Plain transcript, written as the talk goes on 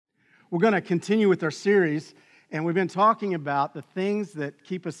We're going to continue with our series, and we've been talking about the things that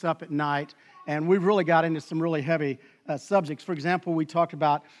keep us up at night, and we've really got into some really heavy subjects. For example, we talked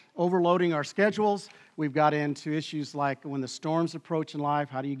about overloading our schedules. We've got into issues like when the storms approach in life,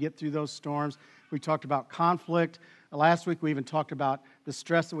 how do you get through those storms? We talked about conflict. Last week, we even talked about the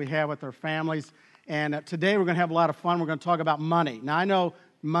stress that we have with our families. And today, we're going to have a lot of fun. We're going to talk about money. Now, I know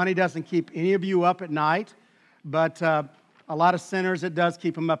money doesn't keep any of you up at night, but a lot of sinners, it does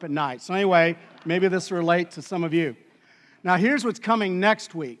keep them up at night. So anyway, maybe this will relate to some of you. Now, here's what's coming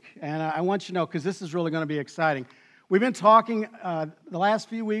next week, and I want you to know, because this is really going to be exciting. We've been talking the last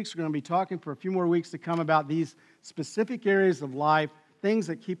few weeks. We're going to be talking for a few more weeks to come about these specific areas of life, things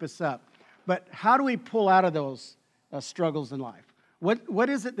that keep us up. But how do we pull out of those struggles in life? What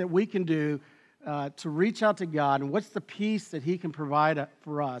is it that we can do to reach out to God, and what's the peace that He can provide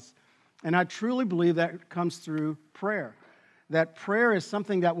for us? And I truly believe that comes through prayer. That prayer is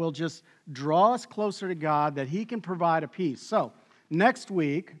something that will just draw us closer to God, that He can provide a peace. So, next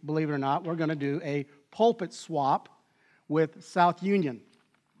week, believe it or not, we're going to do a pulpit swap with South Union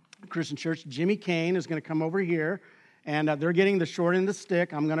Christian Church. Jimmy Kane is going to come over here, and they're getting the short end of the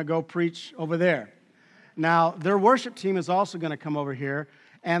stick. I'm going to go preach over there. Now, their worship team is also going to come over here,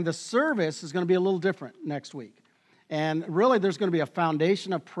 and the service is going to be a little different next week. And really, there's going to be a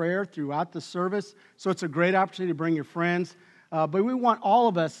foundation of prayer throughout the service, so it's a great opportunity to bring your friends. But we want all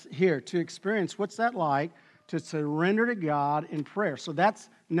of us here to experience what's that like to surrender to God in prayer. So that's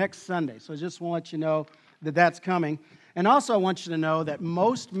next Sunday. So I just want to let you know that that's coming. And also I want you to know that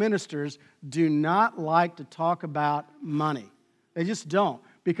most ministers do not like to talk about money. They just don't,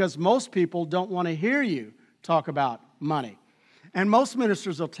 because most people don't want to hear you talk about money. And most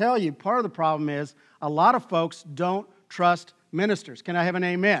ministers will tell you part of the problem is a lot of folks don't trust ministers. Can I have an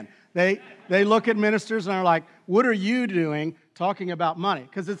amen? They look at ministers and are like, what are you doing talking about money?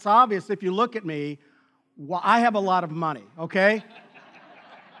 Because it's obvious if you look at me, well, I have a lot of money, okay?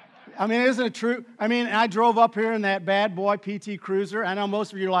 I mean, isn't it true? I mean, I drove up here in that bad boy PT Cruiser. I know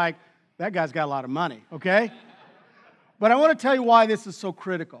most of you are like, that guy's got a lot of money, okay? But I want to tell you why this is so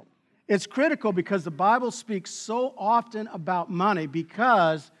critical. It's critical because the Bible speaks so often about money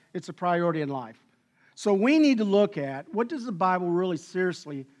because it's a priority in life. So we need to look at what does the Bible really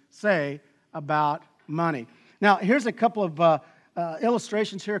seriously say about money. Now, here's a couple of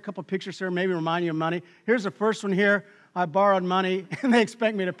illustrations here, a couple of pictures here, maybe remind you of money. Here's the first one here. I borrowed money, and they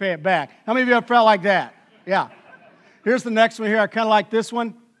expect me to pay it back. How many of you have felt like that? Yeah. Here's the next one here. I kind of like this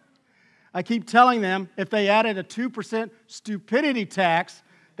one. I keep telling them if they added a 2% stupidity tax,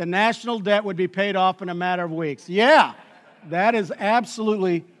 the national debt would be paid off in a matter of weeks. Yeah, that is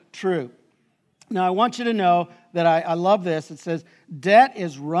absolutely true. Now, I want you to know that I love this. It says, debt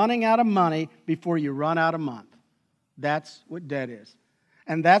is running out of money before you run out of month. That's what debt is.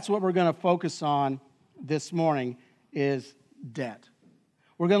 And that's what we're going to focus on this morning is debt.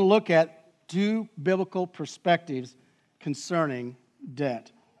 We're going to look at two biblical perspectives concerning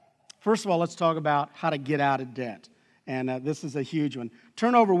debt. First of all, let's talk about how to get out of debt. And this is a huge one.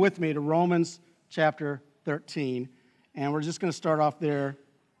 Turn over with me to Romans chapter 13. And we're just going to start off there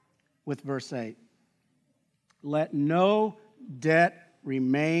with verse 8. Let no debt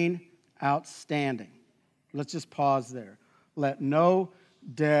remain outstanding. Let's just pause there. Let no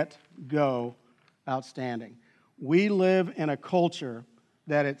debt go outstanding. We live in a culture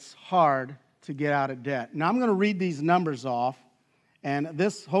that it's hard to get out of debt. Now, I'm going to read these numbers off, and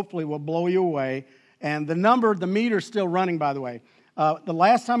this hopefully will blow you away. And the meter's still running, by the way. The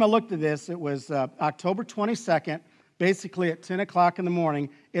last time I looked at this, it was October 22nd, basically at 10 o'clock in the morning.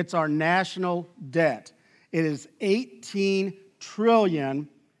 It's our national debt. It is 18 trillion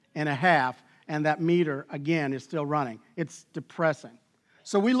and a half, and that meter, again, is still running. It's depressing.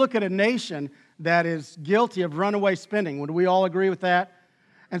 So we look at a nation that is guilty of runaway spending. Would we all agree with that?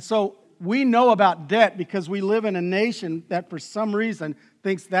 And so we know about debt because we live in a nation that for some reason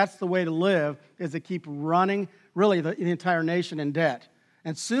thinks that's the way to live, is to keep running, really, the entire nation in debt.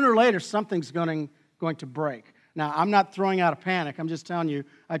 And sooner or later, something's going to break. Now, I'm not throwing out a panic. I'm just telling you,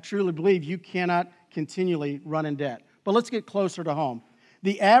 I truly believe you cannot continually run in debt. But let's get closer to home.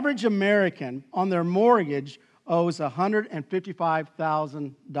 The average American on their mortgage owes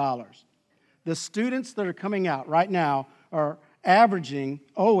 $155,000. The students that are coming out right now are owing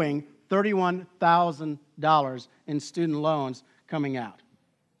 $31,000 in student loans coming out.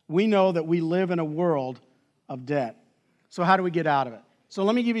 We know that we live in a world of debt. So how do we get out of it? So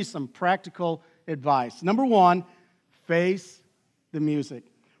let me give you some practical advice. Number one, face the music.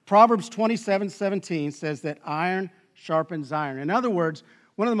 Proverbs 27:17 says that iron sharpens iron. In other words,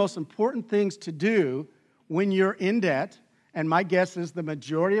 one of the most important things to do when you're in debt And my guess is the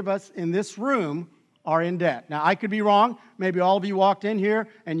majority of us in this room are in debt. Now, I could be wrong. Maybe all of you walked in here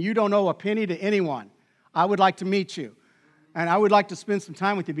and you don't owe a penny to anyone. I would like to meet you. And I would like to spend some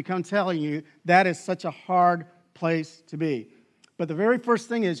time with you because I'm telling you, that is such a hard place to be. But the very first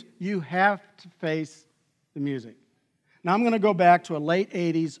thing is you have to face the music. Now, I'm going to go back to a late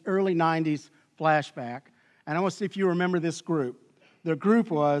 80s, early 90s flashback. And I want to see if you remember this group. The group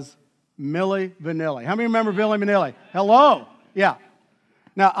was Milli Vanilli. How many remember Milli Vanilli? Hello. Yeah.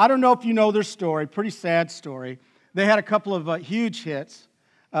 Now, I don't know if you know their story. Pretty sad story. They had a couple of huge hits.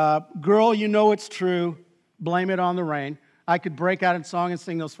 Girl, You Know It's True. Blame It on the Rain. I could break out in song and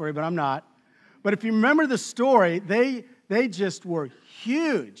sing those for you, but I'm not. But if you remember the story, they just were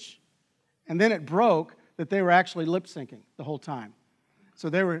huge. And then it broke that they were actually lip syncing the whole time. So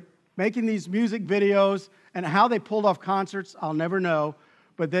they were making these music videos, and how they pulled off concerts, I'll never know.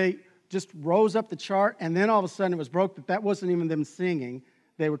 But they just rose up the chart, and then all of a sudden it was broke that wasn't even them singing.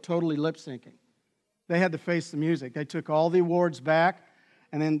 They were totally lip syncing. They had to face the music. They took all the awards back,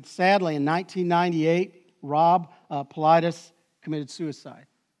 and then sadly in 1998, Rob Politis committed suicide.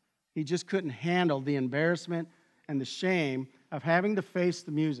 He just couldn't handle the embarrassment and the shame of having to face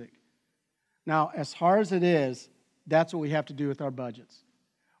the music. Now, as hard as it is, that's what we have to do with our budgets.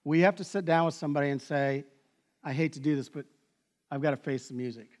 We have to sit down with somebody and say, I hate to do this, but I've got to face the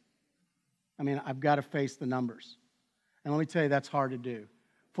music. I mean, I've got to face the numbers. And let me tell you, that's hard to do.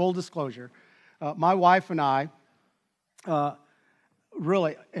 Full disclosure, my wife and I,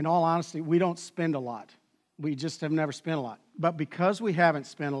 really, in all honesty, we don't spend a lot. We just have never spent a lot. But because we haven't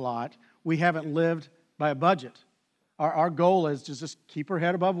spent a lot, we haven't lived by a budget. Our goal is to just keep our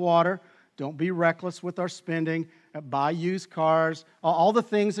head above water. Don't be reckless with our spending. Buy used cars. All the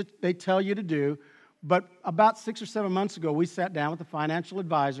things that they tell you to do. But about 6 or 7 months ago, we sat down with a financial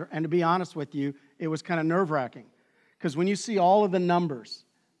advisor. And to be honest with you, it was kind of nerve-wracking. Because when you see all of the numbers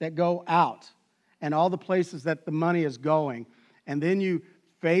that go out and all the places that the money is going, and then you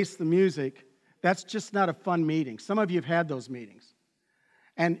face the music, that's just not a fun meeting. Some of you have had those meetings.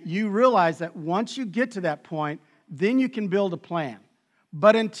 And you realize that once you get to that point, then you can build a plan.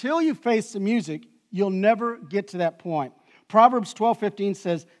 But until you face the music, you'll never get to that point. Proverbs 12:15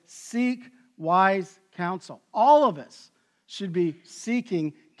 says, seek wise counsel. All of us should be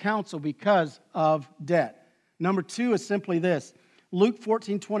seeking counsel because of debt. Number 2 is simply this. Luke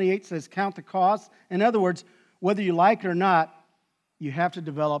 14:28 says, count the costs. In other words, whether you like it or not, you have to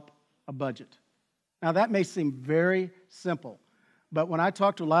develop a budget. Now, that may seem very simple, but when I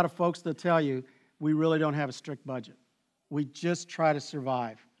talk to a lot of folks, they'll tell you, we really don't have a strict budget. We just try to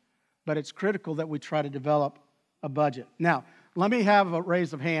survive. But it's critical that we try to develop a budget. Now, let me have a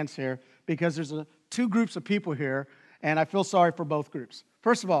raise of hands here, because there's two groups of people here, and I feel sorry for both groups.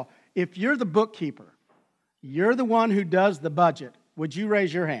 First of all, if you're the bookkeeper, you're the one who does the budget, would you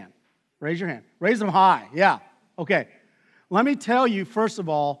raise your hand? Raise your hand. Raise them high. Yeah. Okay. Let me tell you, first of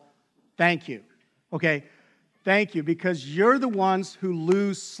all, thank you. Okay? Thank you, because you're the ones who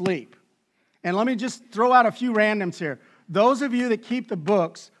lose sleep. And let me just throw out a few randoms here. Those of you that keep the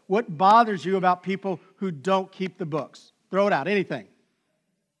books, what bothers you about people who don't keep the books? Throw it out. Anything.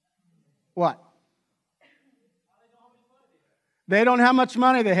 What? They don't know how much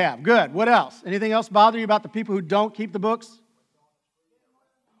money they have. Good. What else? Anything else bother you about the people who don't keep the books?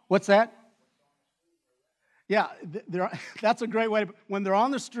 What's that? Yeah, that's a great way. When they're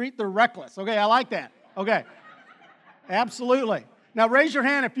on the street, they're reckless. Okay, I like that. Okay, absolutely. Now, raise your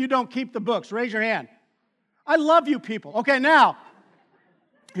hand if you don't keep the books. Raise your hand. I love you people. Okay, now,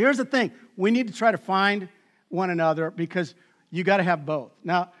 here's the thing. We need to try to find one another because you got to have both.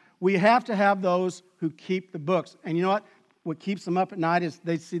 Now, we have to have those who keep the books. And you know what? What keeps them up at night is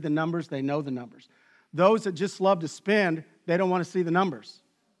they see the numbers, they know the numbers. Those that just love to spend, they don't want to see the numbers.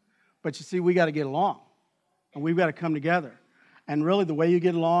 But you see, we got to get along. And we've got to come together. And really, the way you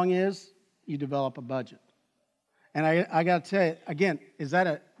get along is you develop a budget. And I got to tell you, again, is that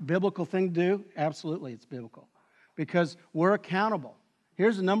a biblical thing to do? Absolutely, it's biblical. Because we're accountable.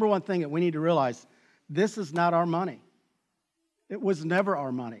 Here's the number one thing that we need to realize. This is not our money. It was never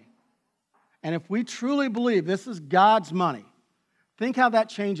our money. And if we truly believe this is God's money, think how that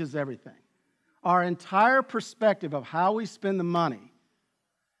changes everything. Our entire perspective of how we spend the money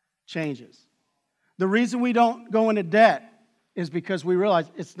changes. The reason we don't go into debt is because we realize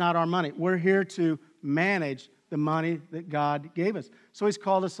it's not our money. We're here to manage the money that God gave us. So He's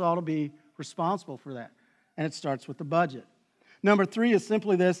called us all to be responsible for that. And it starts with the budget. Number 3 is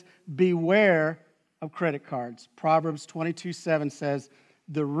simply this: beware of credit cards. Proverbs 22:7 says,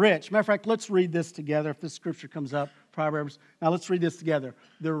 the rich, matter of fact, let's read this together if this scripture comes up, Proverbs. Now let's read this together.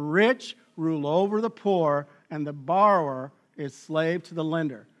 The rich rule over the poor, and the borrower is slave to the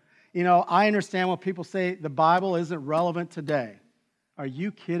lender. You know, I understand when people say the Bible isn't relevant today. Are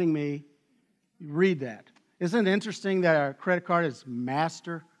you kidding me? Read that. Isn't it interesting that our credit card is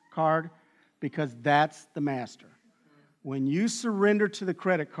MasterCard? Because that's the master. When you surrender to the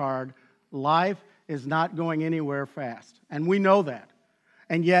credit card, life is not going anywhere fast. And we know that.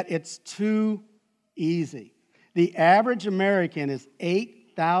 And yet it's too easy. The average American is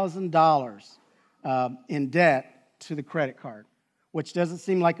 $8,000 in debt to the credit card, which doesn't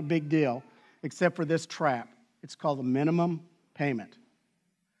seem like a big deal, except for this trap. It's called the minimum payment.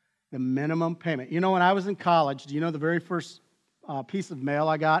 The minimum payment. You know, when I was in college, do you know the very first piece of mail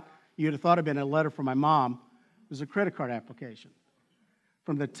I got? You'd have thought it'd been a letter from my mom. It was a credit card application.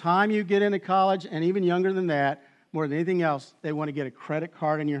 From the time you get into college, and even younger than that, more than anything else, they want to get a credit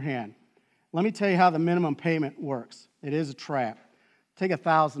card in your hand. Let me tell you how the minimum payment works. It is a trap. Take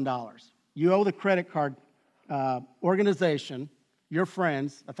 $1,000. You owe the credit card organization, your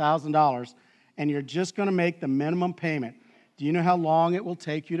friends, $1,000, and you're just going to make the minimum payment. Do you know how long it will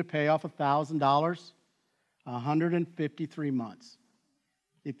take you to pay off $1,000? 153 months.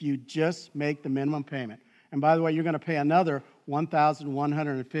 If you just make the minimum payment. And by the way, you're going to pay another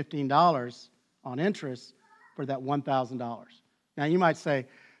 $1,115 on interest for that $1,000. Now, you might say,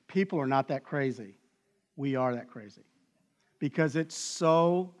 people are not that crazy. We are that crazy. Because it's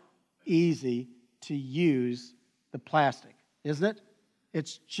so easy to use the plastic, isn't it?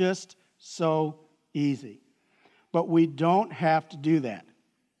 It's just so easy. But we don't have to do that.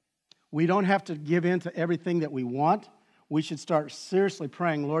 We don't have to give in to everything that we want. We should start seriously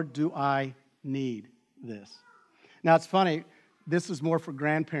praying, Lord, do I need this? Now, it's funny, this is more for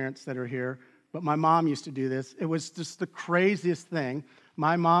grandparents that are here, but my mom used to do this. It was just the craziest thing.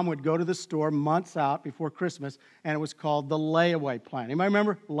 My mom would go to the store months out before Christmas, and it was called the layaway plan. Anybody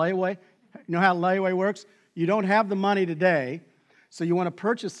remember layaway? You know how layaway works? You don't have the money today, so you want to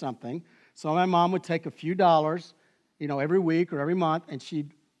purchase something. So my mom would take a few dollars, every week or every month, and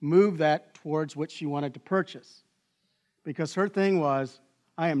she'd move that towards what she wanted to purchase. Because her thing was,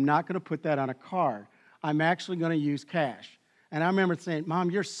 I am not going to put that on a card. I'm actually going to use cash. And I remember saying, Mom,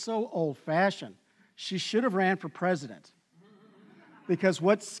 you're so old-fashioned. She should have ran for president. Because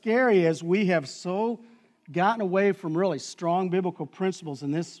what's scary is we have so gotten away from really strong biblical principles in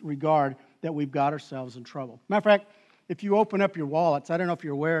this regard that we've got ourselves in trouble. Matter of fact, if you open up your wallets, I don't know if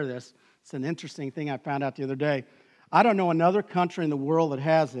you're aware of this. It's an interesting thing I found out the other day. I don't know another country in the world that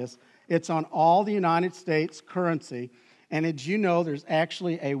has this. It's on all the United States currency. And did you know there's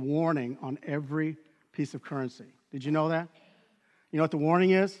actually a warning on every piece of currency? Did you know that? You know what the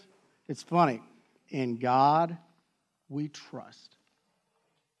warning is? It's funny. In God we trust.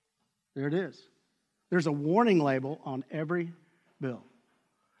 There it is. There's a warning label on every bill.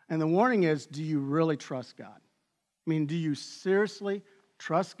 And the warning is, do you really trust God? I mean, do you seriously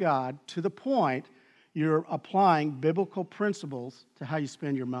trust God to the point you're applying biblical principles to how you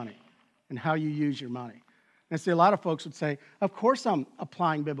spend your money and how you use your money? And see, a lot of folks would say, of course I'm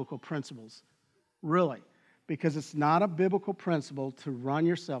applying biblical principles. Really? Because it's not a biblical principle to run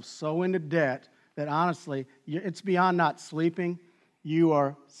yourself so into debt that honestly, it's beyond not sleeping, you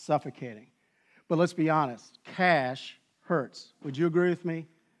are suffocating. But let's be honest, cash hurts. Would you agree with me?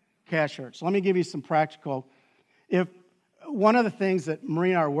 Cash hurts. Let me give you some practical. If one of the things that Marie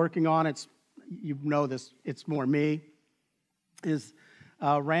and I are working on, you know this, it's more me, is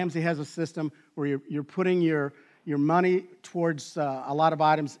Ramsey has a system where you're putting your money towards a lot of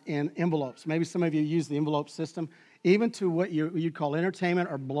items in envelopes. Maybe some of you use the envelope system, even to what you'd call entertainment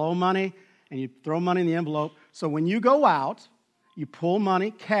or blow money, and you throw money in the envelope. So when you go out, you pull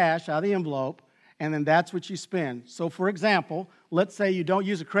money, cash, out of the envelope, and then that's what you spend. So for example, let's say you don't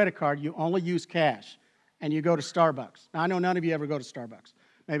use a credit card, you only use cash, and you go to Starbucks. Now, I know none of you ever go to Starbucks.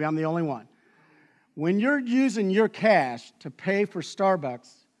 Maybe I'm the only one. When you're using your cash to pay for Starbucks,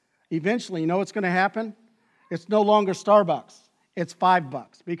 eventually, you know what's going to happen? It's no longer Starbucks. It's $5.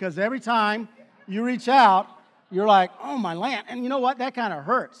 Because every time you reach out, you're like, oh, my land. And you know what? That kind of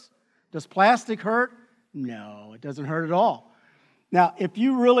hurts. Does plastic hurt? No, it doesn't hurt at all. Now, if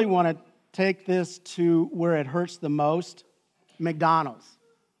you really want to take this to where it hurts the most, McDonald's.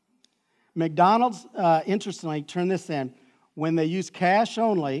 McDonald's, interestingly, turn this in. When they use cash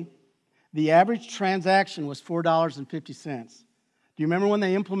only, the average transaction was $4.50. Do you remember when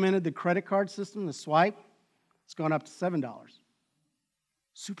they implemented the credit card system, the swipe? It's gone up to $7.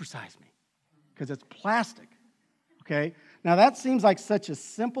 Supersize me, because it's plastic, okay? Now, that seems like such a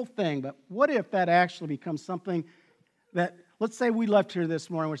simple thing, but what if that actually becomes something that, let's say we left here this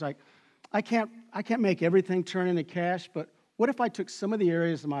morning, which like, I can't make everything turn into cash, but what if I took some of the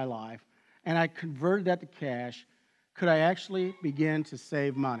areas of my life and I converted that to cash? could I actually begin to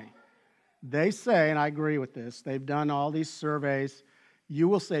save money? They say, and I agree with this, they've done all these surveys, you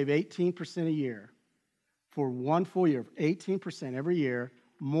will save 18% a year for one full year, 18% every year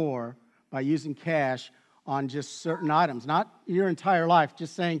more by using cash on just certain items. Not your entire life,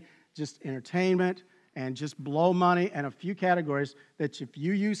 just saying just entertainment and just blow money and a few categories that if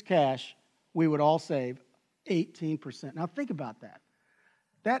you use cash, we would all save 18%. Now think about that.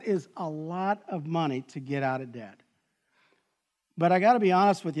 That is a lot of money to get out of debt. But I got to be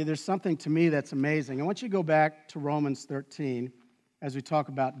honest with you, there's something to me that's amazing. I want you to go back to Romans 13 as we talk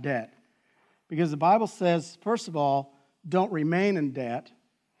about debt. Because the Bible says, first of all, don't remain in debt.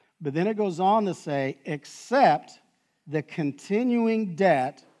 But then it goes on to say, accept the continuing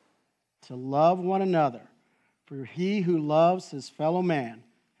debt to love one another. For he who loves his fellow man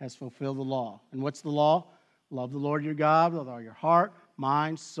has fulfilled the law. And what's the law? Love the Lord your God with all your heart,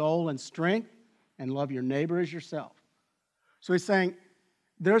 mind, soul, and strength, and love your neighbor as yourself. So he's saying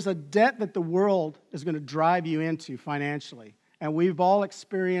there's a debt that the world is going to drive you into financially. And we've all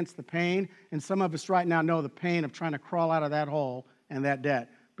experienced the pain, and some of us right now know the pain of trying to crawl out of that hole and that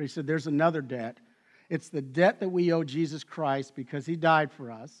debt. But he said there's another debt. It's the debt that we owe Jesus Christ because he died for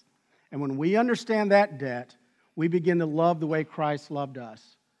us. And when we understand that debt, we begin to love the way Christ loved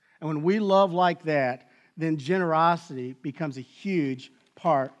us. And when we love like that, then generosity becomes a huge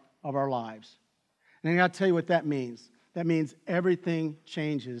part of our lives. And I got to tell you what that means. That means everything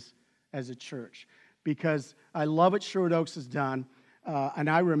changes as a church. Because I love what Sherwood Oaks has done. And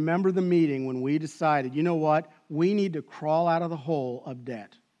I remember the meeting when we decided, you know what? We need to crawl out of the hole of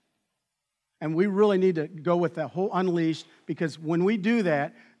debt. And we really need to go with that whole unleashed, because when we do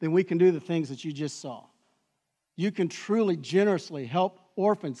that, then we can do the things that you just saw. You can truly, generously help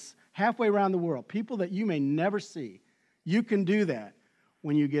orphans halfway around the world, people that you may never see. You can do that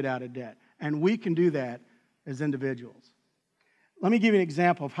when you get out of debt. And we can do that as individuals. Let me give you an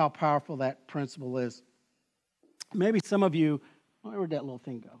example of how powerful that principle is. Maybe some of you, where'd that little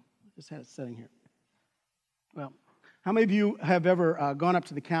thing go? I just had it sitting here. Well, how many of you have ever gone up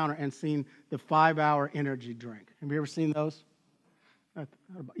to the counter and seen the 5-hour energy drink? Have you ever seen those?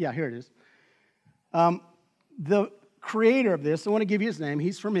 Yeah, here it is. The creator of this, I want to give you his name.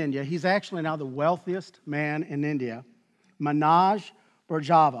 He's from India. He's actually now the wealthiest man in India, Manoj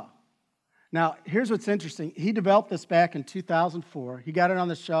Burjava. Now, here's what's interesting. He developed this back in 2004. He got it on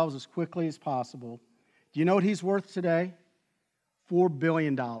the shelves as quickly as possible. Do you know what he's worth today? $4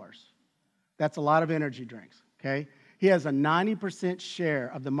 billion. That's a lot of energy drinks, okay? He has a 90% share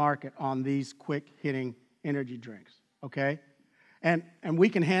of the market on these quick-hitting energy drinks, okay? And we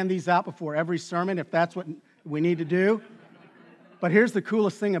can hand these out before every sermon if that's what we need to do. But here's the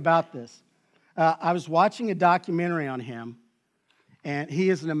coolest thing about this. I was watching a documentary on him, and he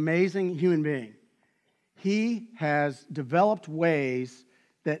is an amazing human being. He has developed ways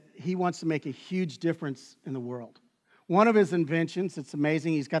that he wants to make a huge difference in the world. One of his inventions, it's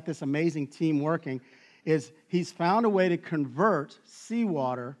amazing, he's got this amazing team working, is he's found a way to convert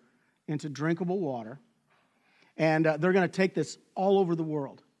seawater into drinkable water. And they're going to take this all over the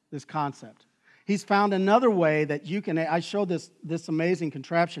world, this concept. He's found another way that you can, I showed this amazing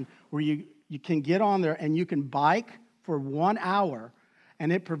contraption where you can get on there and you can bike for 1 hour,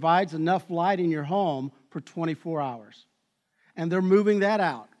 and it provides enough light in your home for 24 hours. And they're moving that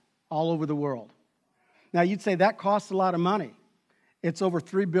out all over the world. Now, you'd say that costs a lot of money. It's over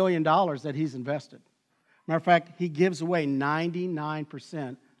 $3 billion that he's invested. Matter of fact, he gives away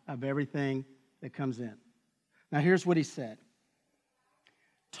 99% of everything that comes in. Now, here's what he said.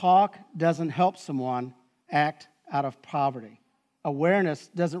 Talk doesn't help someone act out of poverty. Awareness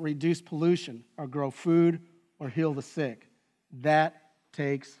doesn't reduce pollution or grow food or heal the sick. That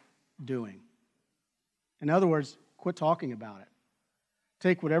takes doing. In other words, quit talking about it.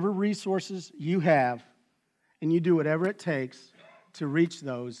 Take whatever resources you have and you do whatever it takes to reach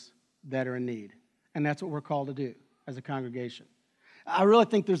those that are in need. And that's what we're called to do as a congregation. I really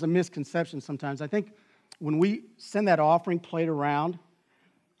think there's a misconception sometimes. I think when we send that offering plate around,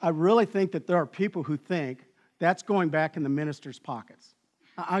 I really think that there are people who think that's going back in the minister's pockets.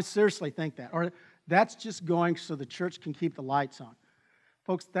 I seriously think that. Or that's just going so the church can keep the lights on.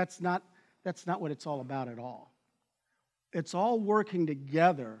 Folks, that's not what it's all about at all. It's all working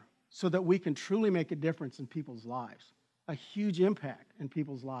together so that we can truly make a difference in people's lives, a huge impact in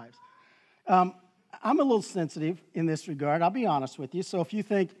people's lives. I'm a little sensitive in this regard, I'll be honest with you. So if you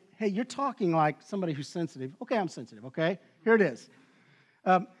think, hey, you're talking like somebody who's sensitive, okay, I'm sensitive, okay? Here it is.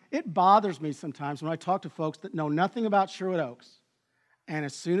 It bothers me sometimes when I talk to folks that know nothing about Sherwood Oaks. And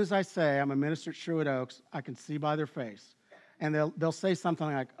as soon as I say I'm a minister at Sherwood Oaks, I can see by their face. And they'll say something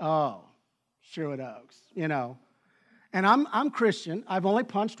like, oh, Sherwood Oaks, you know. And I'm Christian. I've only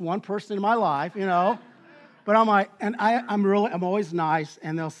punched one person in my life, But I'm like, and I'm always nice.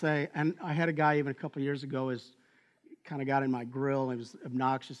 And they'll say, and I had a guy even a couple of years ago kind of got in my grill and he was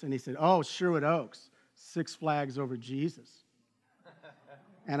obnoxious. And he said, "Oh, Sherwood Oaks, Six Flags over Jesus."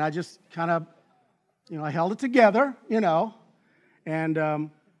 And I just kind of, I held it together, And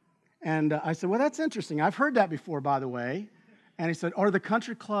I said, "Well, that's interesting. I've heard that before, by the way." And he said, "Or the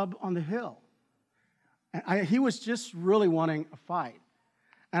country club on the hill." And he was just really wanting a fight.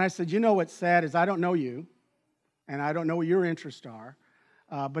 And I said, "What's sad is I don't know you, and I don't know what your interests are,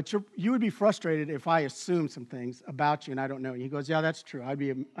 but you would be frustrated if I assumed some things about you and I don't know you." He goes, "Yeah, that's true.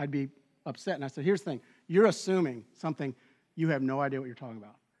 I'd be upset." And I said, "Here's the thing. You're assuming something you have no idea what you're talking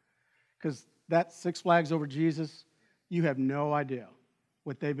about. Because that Six Flags over Jesus, you have no idea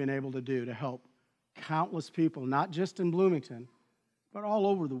what they've been able to do to help countless people, not just in Bloomington, but all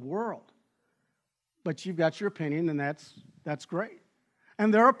over the world. But you've got your opinion, and that's great."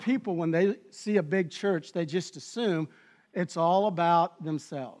 And there are people, when they see a big church, they just assume it's all about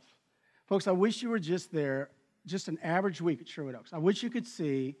themselves. Folks, I wish you were just there, just an average week at Sherwood Oaks. I wish you could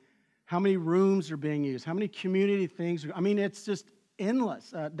see how many rooms are being used, how many community things. It's just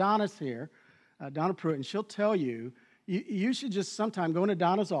endless. Donna's here, Donna Pruitt, and she'll tell you, you should just sometime go into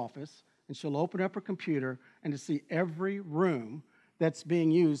Donna's office, and she'll open up her computer and to see every room that's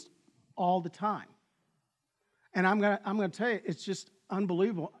being used all the time. And I'm gonna tell you, it's just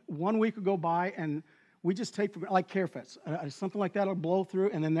unbelievable. 1 week will go by, and we just take for like CareFest. Something like that will blow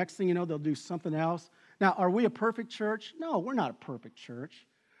through, and the next thing you know, they'll do something else. Now, are we a perfect church? No, we're not a perfect church.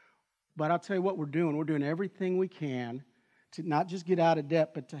 But I'll tell you what we're doing. We're doing everything we can to not just get out of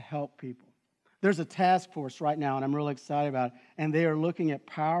debt, but to help people. There's a task force right now, and I'm really excited about it, and they are looking at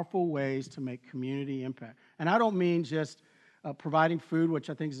powerful ways to make community impact. And I don't mean just providing food, which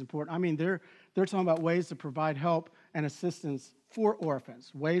I think is important. I mean, they're talking about ways to provide help and assistance for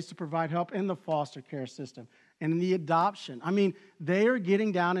orphans, ways to provide help in the foster care system and in the adoption. I mean, they are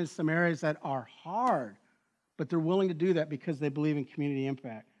getting down in some areas that are hard, but they're willing to do that because they believe in community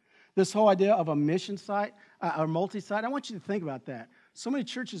impact. This whole idea of a mission site, or multi-site, I want you to think about that. So many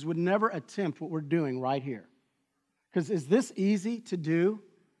churches would never attempt what we're doing right here. Because is this easy to do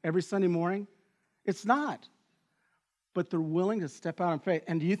every Sunday morning? It's not. But they're willing to step out in faith.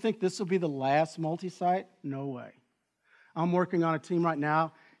 And do you think this will be the last multi-site? No way. I'm working on a team right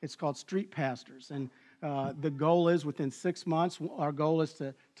now. It's called Street Pastors. And the goal is within 6 months, our goal is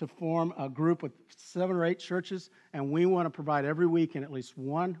to form a group with 7 or 8 churches. And we want to provide every weekend, at least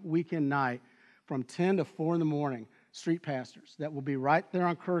one weekend night, from 10 to 4 in the morning, street pastors that will be right there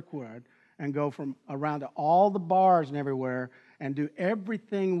on Kirkwood and go from around to all the bars and everywhere and do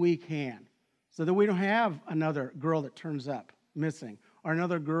everything we can so that we don't have another girl that turns up missing or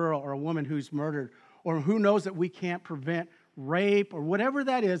another girl or a woman who's murdered or who knows that we can't prevent rape or whatever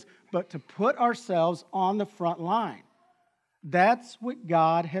that is, but to put ourselves on the front line. That's what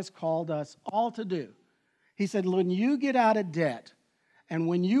God has called us all to do. He said, when you get out of debt and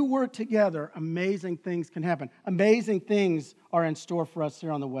when you work together, amazing things can happen. Amazing things are in store for us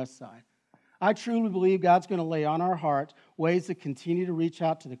here on the West Side. I truly believe God's going to lay on our heart ways to continue to reach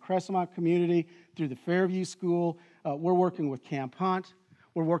out to the Crescent community through the Fairview School. We're working with Camp Hunt.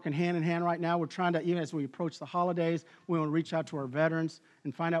 We're working hand in hand right now. We're trying to, even as we approach the holidays, we want to reach out to our veterans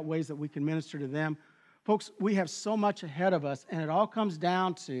and find out ways that we can minister to them. Folks, we have so much ahead of us, and it all comes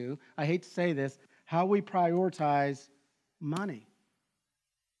down to, I hate to say this, how we prioritize money.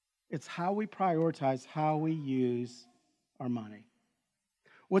 It's how we prioritize how we use our money.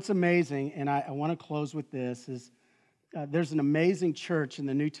 What's amazing, and I want to close with this, is there's an amazing church in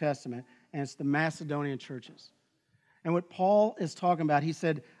the New Testament, and it's the Macedonian churches. And what Paul is talking about, he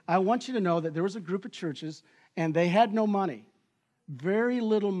said, I want you to know that there was a group of churches, and they had no money, very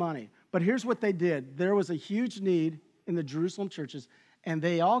little money. But here's what they did. There was a huge need in the Jerusalem churches, and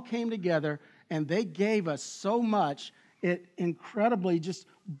they all came together, and they gave us so much, it incredibly just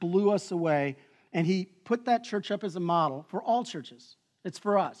blew us away. And he put that church up as a model for all churches. It's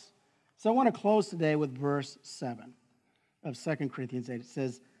for us. So I want to close today with verse 7 of 2 Corinthians 8. It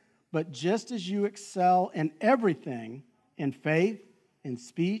says, but just as you excel in everything, in faith, in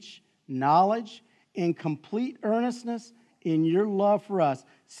speech, knowledge, in complete earnestness, in your love for us,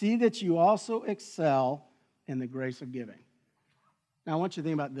 see that you also excel in the grace of giving. Now I want you to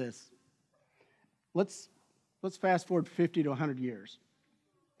think about this. Let's fast forward 50 to 100 years.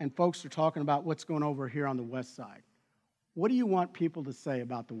 And folks are talking about what's going over here on the West Side. What do you want people to say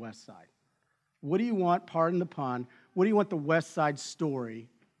about the West Side? What do you want, pardon the pun, what do you want the West Side story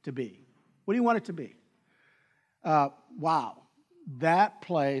to be? What do you want it to be? Wow. that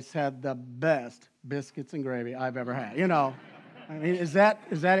place had the best biscuits and gravy I've ever had. You know, I mean, is that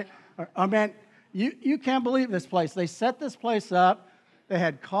it? I mean, you can't believe this place. They set this place up. They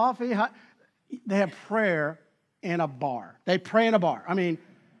had coffee. They have prayer in a bar. They pray in a bar. I mean,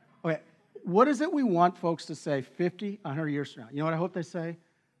 okay, what is it we want folks to say 50, 100 years from now? You know what I hope they say?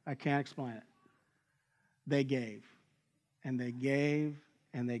 I can't explain it. They gave, and they gave,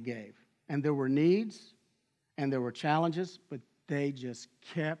 and they gave. And there were needs, and there were challenges, but they just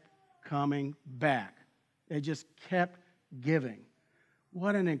kept coming back. They just kept giving.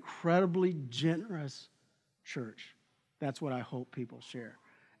 What an incredibly generous church. That's what I hope people share.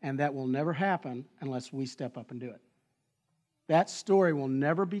 And that will never happen unless we step up and do it. That story will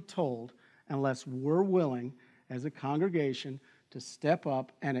never be told unless we're willing as a congregation to step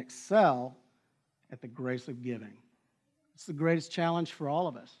up and excel at the grace of giving. It's the greatest challenge for all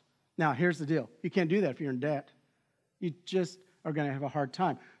of us. Now, here's the deal. You can't do that if you're in debt. You just are going to have a hard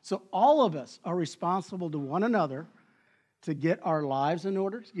time. So all of us are responsible to one another to get our lives in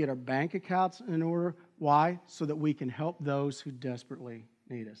order, to get our bank accounts in order. Why? So that we can help those who desperately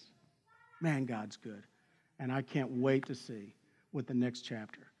need us. Man, God's good. And I can't wait to see what the next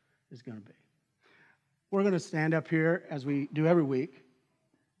chapter is going to be. We're going to stand up here, as we do every week,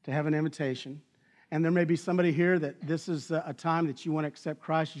 to have an invitation. And there may be somebody here that this is a time that you want to accept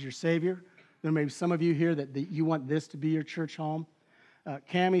Christ as your Savior. There may be some of you here that you want this to be your church home.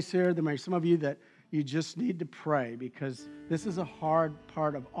 Cammie's here. There may be some of you that you just need to pray, because this is a hard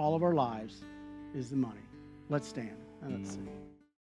part of all of our lives, is the money. Let's stand and let's sing.